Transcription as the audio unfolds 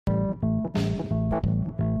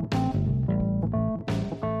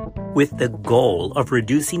With the goal of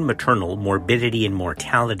reducing maternal morbidity and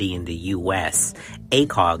mortality in the U.S.,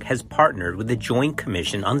 ACOG has partnered with the Joint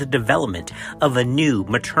Commission on the development of a new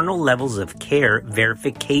maternal levels of care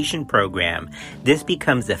verification program. This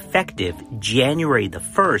becomes effective January the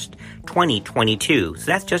 1st, 2022. So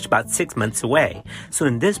that's just about 6 months away. So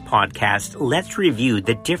in this podcast, let's review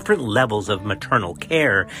the different levels of maternal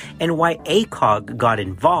care and why ACOG got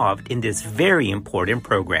involved in this very important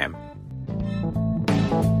program.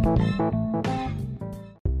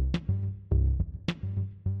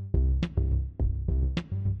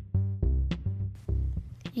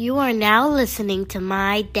 You are now listening to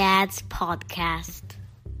my dad's podcast.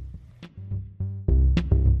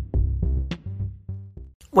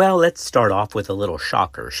 Well, let's start off with a little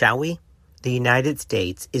shocker, shall we? The United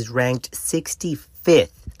States is ranked 65th,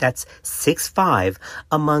 that's 65,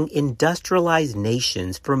 among industrialized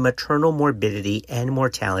nations for maternal morbidity and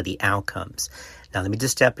mortality outcomes. Now, let me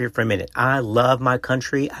just step here for a minute. I love my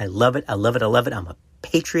country. I love it. I love it. I love it. I'm a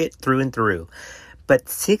patriot through and through. But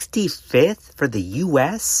 65th for the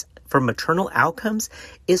U.S. for maternal outcomes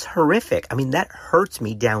is horrific. I mean, that hurts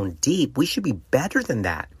me down deep. We should be better than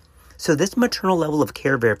that. So this maternal level of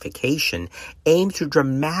care verification aims to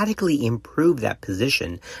dramatically improve that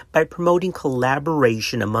position by promoting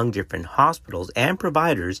collaboration among different hospitals and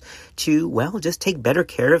providers to, well, just take better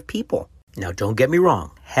care of people. Now, don't get me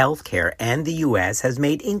wrong. Healthcare and the U.S. has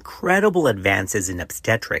made incredible advances in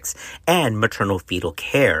obstetrics and maternal fetal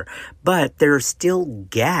care, but there are still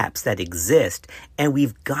gaps that exist, and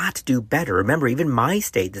we've got to do better. Remember, even my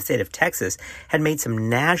state, the state of Texas, had made some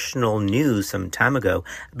national news some time ago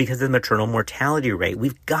because of the maternal mortality rate.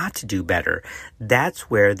 We've got to do better. That's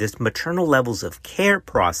where this maternal levels of care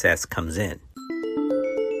process comes in.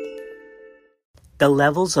 The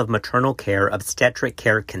Levels of Maternal Care Obstetric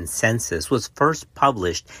Care Consensus was first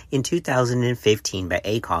published in 2015 by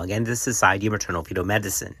ACOG and the Society of Maternal-Fetal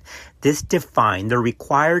Medicine. This defined the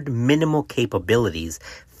required minimal capabilities,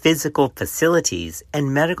 physical facilities,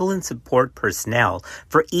 and medical and support personnel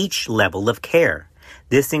for each level of care.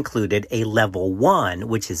 This included a level 1,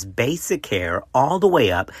 which is basic care, all the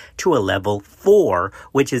way up to a level 4,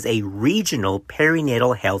 which is a regional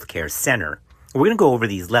perinatal health care center. We're going to go over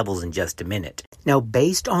these levels in just a minute. Now,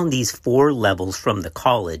 based on these 4 levels from the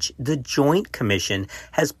college, the Joint Commission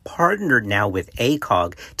has partnered now with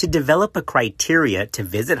ACOG to develop a criteria to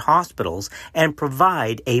visit hospitals and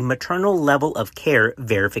provide a maternal level of care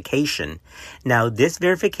verification. Now, this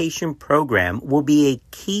verification program will be a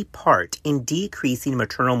key part in decreasing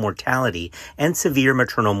maternal mortality and severe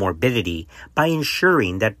maternal morbidity by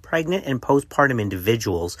ensuring that pregnant and postpartum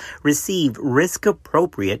individuals receive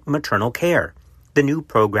risk-appropriate maternal care. The new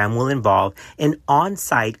program will involve an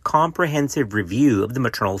on-site comprehensive review of the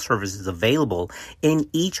maternal services available in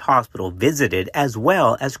each hospital visited as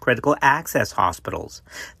well as critical access hospitals.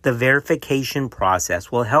 The verification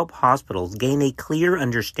process will help hospitals gain a clear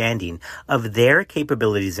understanding of their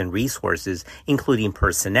capabilities and resources, including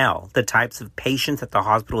personnel, the types of patients that the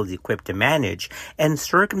hospital is equipped to manage, and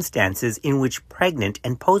circumstances in which pregnant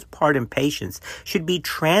and postpartum patients should be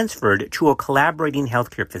transferred to a collaborating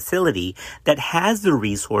healthcare facility that has the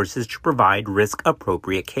resources to provide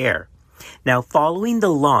risk-appropriate care. Now, following the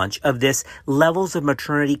launch of this Levels of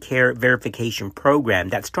Maternity Care Verification program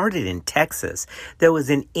that started in Texas, there was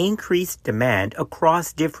an increased demand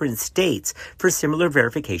across different states for similar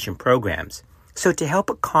verification programs. So to help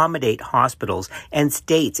accommodate hospitals and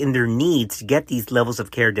states in their needs to get these levels of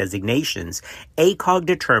care designations, ACOG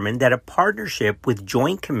determined that a partnership with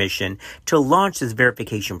Joint Commission to launch this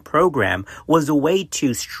verification program was a way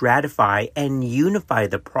to stratify and unify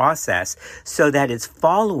the process so that it's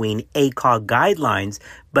following ACOG guidelines,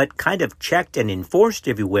 but kind of checked and enforced,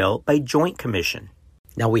 if you will, by Joint Commission.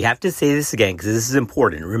 Now, we have to say this again because this is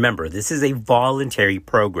important. Remember, this is a voluntary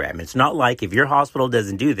program. It's not like if your hospital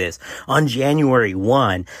doesn't do this on January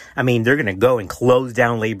 1, they're going to go and close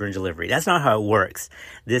down labor and delivery. That's not how it works.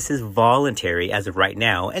 This is voluntary as of right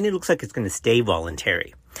now, and it looks like it's going to stay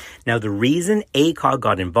voluntary. Now, the reason ACOG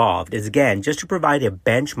got involved is, again, just to provide a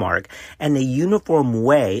benchmark and a uniform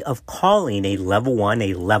way of calling a level 1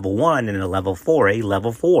 a level 1 and a level 4 a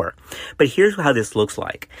level 4. But here's how this looks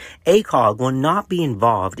like. ACOG will not be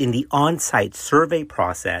involved in the on-site survey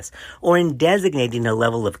process or in designating a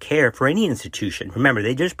level of care for any institution. Remember,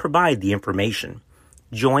 they just provide the information.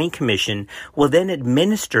 Joint Commission will then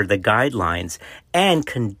administer the guidelines and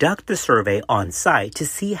conduct the survey on site to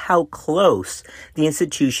see how close the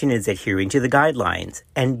institution is adhering to the guidelines.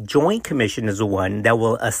 And Joint Commission is the one that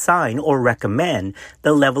will assign or recommend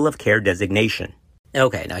the level of care designation.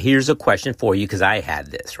 Okay, now here's a question for you because I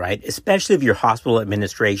had this, right? Especially if you're hospital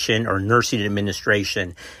administration or nursing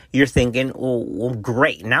administration, you're thinking, well,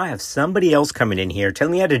 great. Now I have somebody else coming in here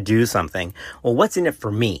telling me how to do something. Well, what's in it for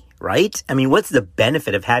me, right? I mean, what's the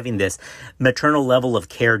benefit of having this maternal level of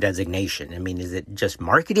care designation? I mean, is it just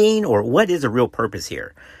marketing or what is the real purpose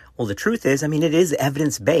here? Well, the truth is, it is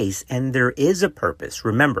evidence-based and there is a purpose.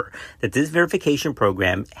 Remember that this verification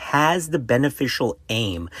program has the beneficial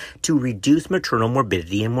aim to reduce maternal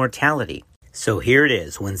morbidity and mortality. So here it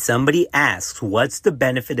is. When somebody asks, what's the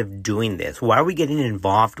benefit of doing this? Why are we getting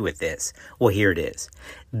involved with this? Well, here it is.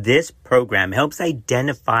 This program helps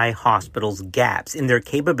identify hospitals' gaps in their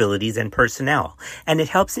capabilities and personnel, and it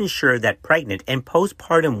helps ensure that pregnant and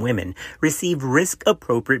postpartum women receive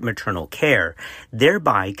risk-appropriate maternal care,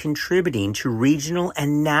 thereby contributing to regional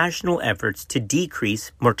and national efforts to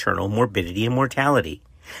decrease maternal morbidity and mortality.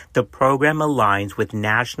 The program aligns with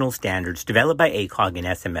national standards developed by ACOG and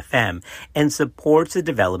SMFM and supports the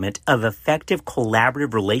development of effective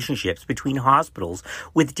collaborative relationships between hospitals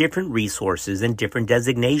with different resources and different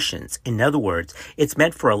designations. In other words, it's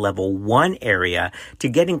meant for a level 1 area to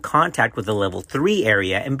get in contact with a level 3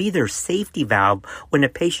 area and be their safety valve when a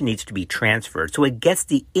patient needs to be transferred. So it gets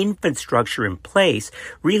the infrastructure in place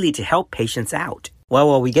really to help patients out. Well,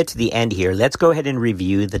 while we get to the end here, let's go ahead and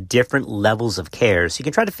review the different levels of care so you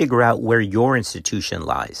can try to figure out where your institution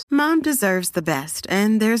lies. Mom deserves the best,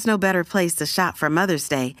 and there's no better place to shop for Mother's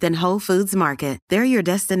Day than Whole Foods Market. They're your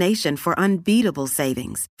destination for unbeatable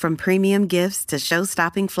savings, from premium gifts to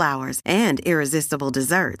show-stopping flowers and irresistible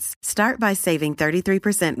desserts. Start by saving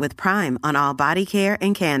 33% with Prime on all body care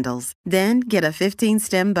and candles. Then get a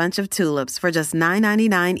 15-stem bunch of tulips for just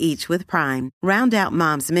 $9.99 each with Prime. Round out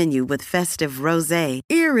Mom's menu with festive rosé,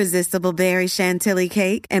 irresistible berry chantilly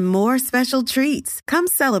cake, and more special treats. Come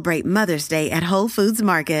celebrate Mother's Day at Whole Foods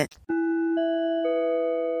Market.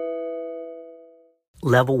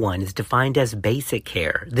 Level 1 is defined as basic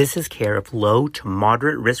care. This is care of low to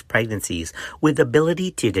moderate risk pregnancies with ability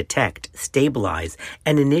to detect, stabilize,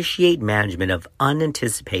 and initiate management of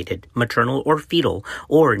unanticipated maternal or fetal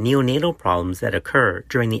or neonatal problems that occur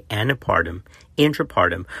during the antepartum,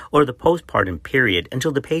 intrapartum, or the postpartum period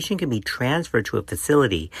until the patient can be transferred to a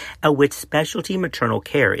facility at which specialty maternal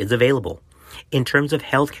care is available. In terms of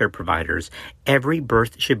healthcare providers, every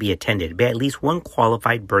birth should be attended by at least one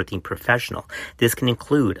qualified birthing professional. This can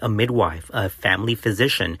include a midwife, a family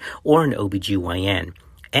physician, or an OBGYN.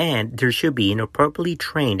 And there should be an appropriately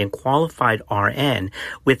trained and qualified RN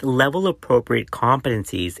with level appropriate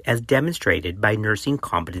competencies as demonstrated by nursing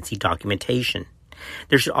competency documentation.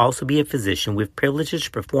 There should also be a physician with privileges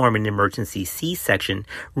to perform an emergency C-section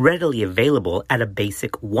readily available at a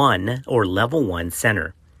basic 1 or level 1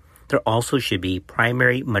 center. There also should be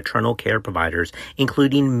primary maternal care providers,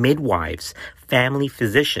 including midwives, family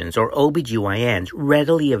physicians, or OBGYNs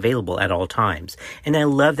readily available at all times. And I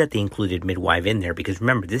love that they included midwife in there because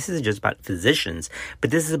remember, this isn't just about physicians,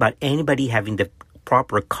 but this is about anybody having the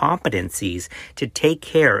proper competencies to take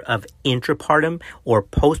care of intrapartum or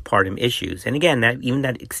postpartum issues. And again,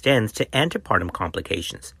 that extends to antepartum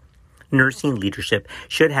complications. Nursing leadership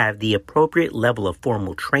should have the appropriate level of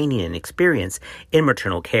formal training and experience in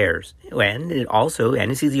maternal cares. And also,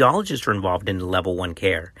 anesthesiologists are involved in level 1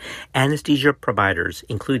 care. Anesthesia providers,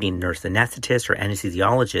 including nurse anesthetist or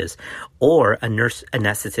anesthesiologist, or a nurse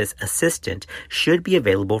anesthetist assistant, should be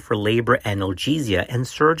available for labor analgesia and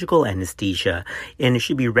surgical anesthesia, and it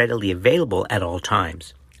should be readily available at all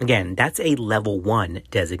times. Again, that's a level 1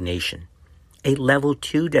 designation. A level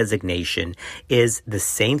 2 designation is the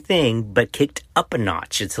same thing, but kicked up a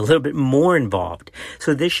notch. It's a little bit more involved.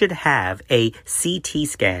 So this should have a CT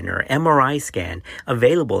scan or MRI scan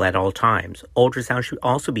available at all times. Ultrasound should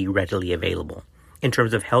also be readily available. In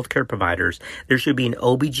terms of healthcare providers, there should be an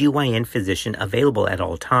OBGYN physician available at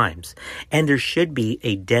all times. And there should be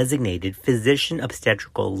a designated physician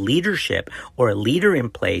obstetrical leadership or a leader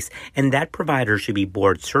in place, and that provider should be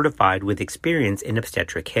board certified with experience in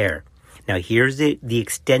obstetric care. Now, here's the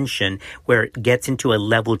extension where it gets into a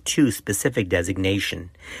level 2 specific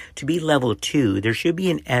designation. To be level 2, there should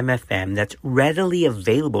be an MFM that's readily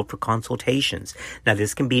available for consultations. Now,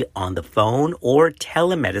 this can be on the phone or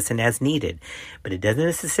telemedicine as needed, but it doesn't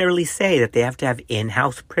necessarily say that they have to have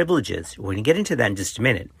in-house privileges. We're going to get into that in just a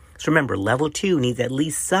minute. So remember, level 2 needs at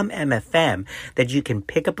least some MFM that you can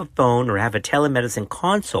pick up a phone or have a telemedicine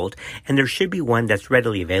consult, and there should be one that's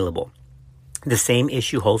readily available. The same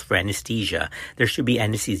issue holds for anesthesia. There should be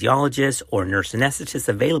anesthesiologists or nurse anesthetists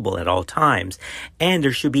available at all times, and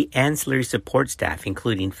there should be ancillary support staff,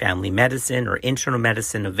 including family medicine or internal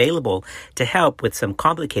medicine, available to help with some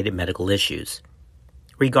complicated medical issues.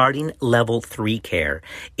 Regarding level 3 care,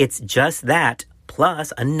 it's just that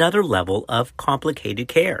plus another level of complicated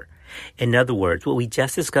care. In other words, what we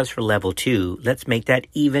just discussed for level 2, let's make that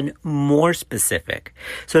even more specific.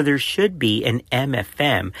 So there should be an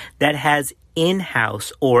MFM that has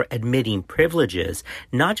in-house or admitting privileges,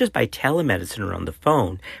 not just by telemedicine or on the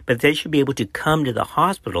phone, but they should be able to come to the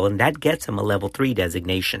hospital, and that gets them a level 3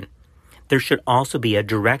 designation. There should also be a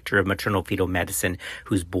director of maternal fetal medicine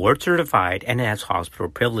who's board certified and has hospital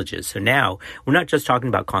privileges. So now we're not just talking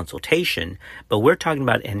about consultation, but we're talking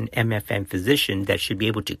about an MFM physician that should be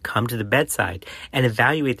able to come to the bedside and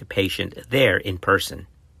evaluate the patient there in person.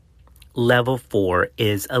 Level 4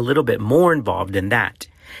 is a little bit more involved than that.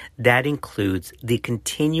 That includes the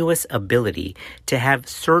continuous ability to have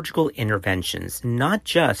surgical interventions, not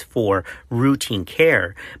just for routine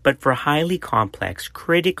care, but for highly complex,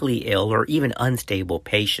 critically ill, or even unstable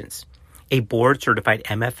patients. A board-certified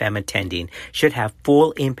MFM attending should have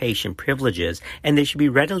full inpatient privileges, and they should be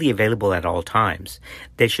readily available at all times.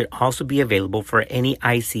 They should also be available for any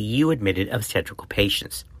ICU-admitted obstetrical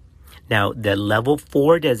patients. Now, the level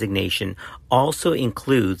 4 designation also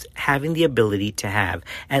includes having the ability to have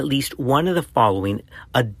at least one of the following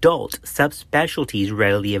adult subspecialties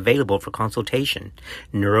readily available for consultation: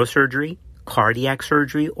 neurosurgery, cardiac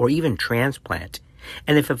surgery, or even transplant.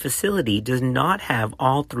 And if a facility does not have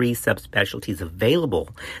all 3 subspecialties available,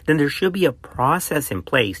 then there should be a process in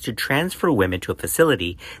place to transfer women to a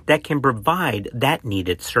facility that can provide that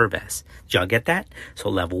needed service. Did y'all get that? So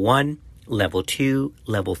level 1, level 2,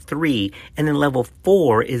 level 3, and then level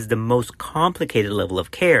 4 is the most complicated level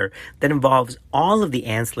of care that involves all of the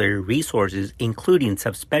ancillary resources, including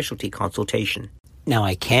subspecialty consultation. Now,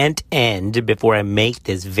 I can't end before I make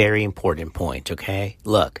this very important point, okay?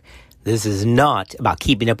 Look, this is not about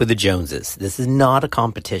keeping up with the Joneses. This is not a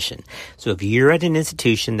competition. So if you're at an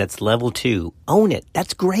institution that's level 2, own it.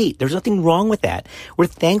 That's great. There's nothing wrong with that. We're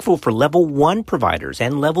thankful for level 1 providers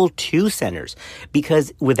and level 2 centers,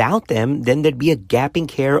 because without them, then there'd be a gap in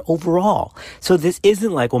care overall. So this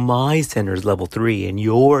isn't like, well, my center is level 3 and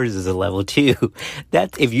yours is a level 2.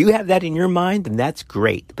 If you have that in your mind, then that's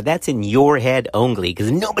great. But that's in your head only, because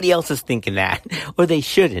nobody else is thinking that, or they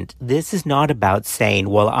shouldn't. This is not about saying,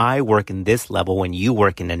 well, I work in this level when you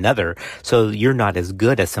work in another, so you're not as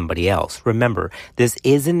good as somebody else. Remember, this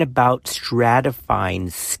isn't about stratifying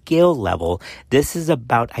skill level. This is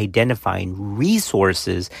about identifying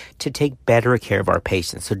resources to take better care of our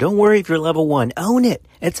patients. So don't worry if you're level 1. Own it.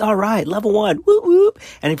 It's all right. Level 1. Whoop, whoop.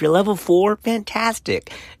 And if you're level 4,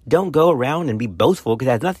 fantastic. Don't go around and be boastful, because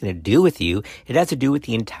it has nothing to do with you. It has to do with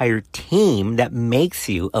the entire team that makes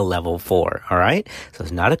you a level 4. All right? So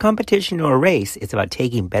it's not a competition or a race. It's about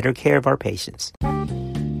taking better care of our patients.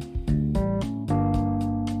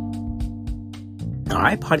 All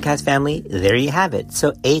right, podcast family, there you have it.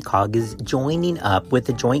 So ACOG is joining up with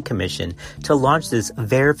the Joint Commission to launch this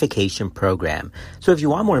verification program. So if you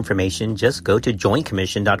want more information, just go to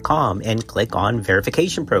jointcommission.com and click on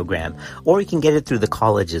verification program, or you can get it through the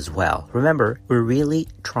college as well. Remember, we're really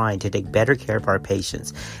trying to take better care of our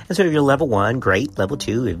patients. And so if you're level 1, great. Level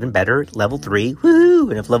 2, even better. Level 3, woohoo.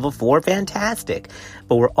 And if level 4, fantastic.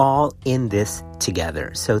 But we're all in this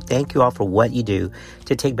together. So thank you all for what you do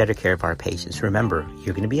to take better care of our patients. Remember,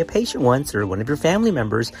 you're going to be a patient once, or one of your family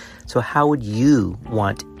members. So how would you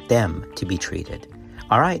want them to be treated?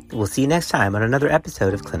 All right, we'll see you next time on another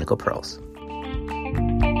episode of Clinical Pearls.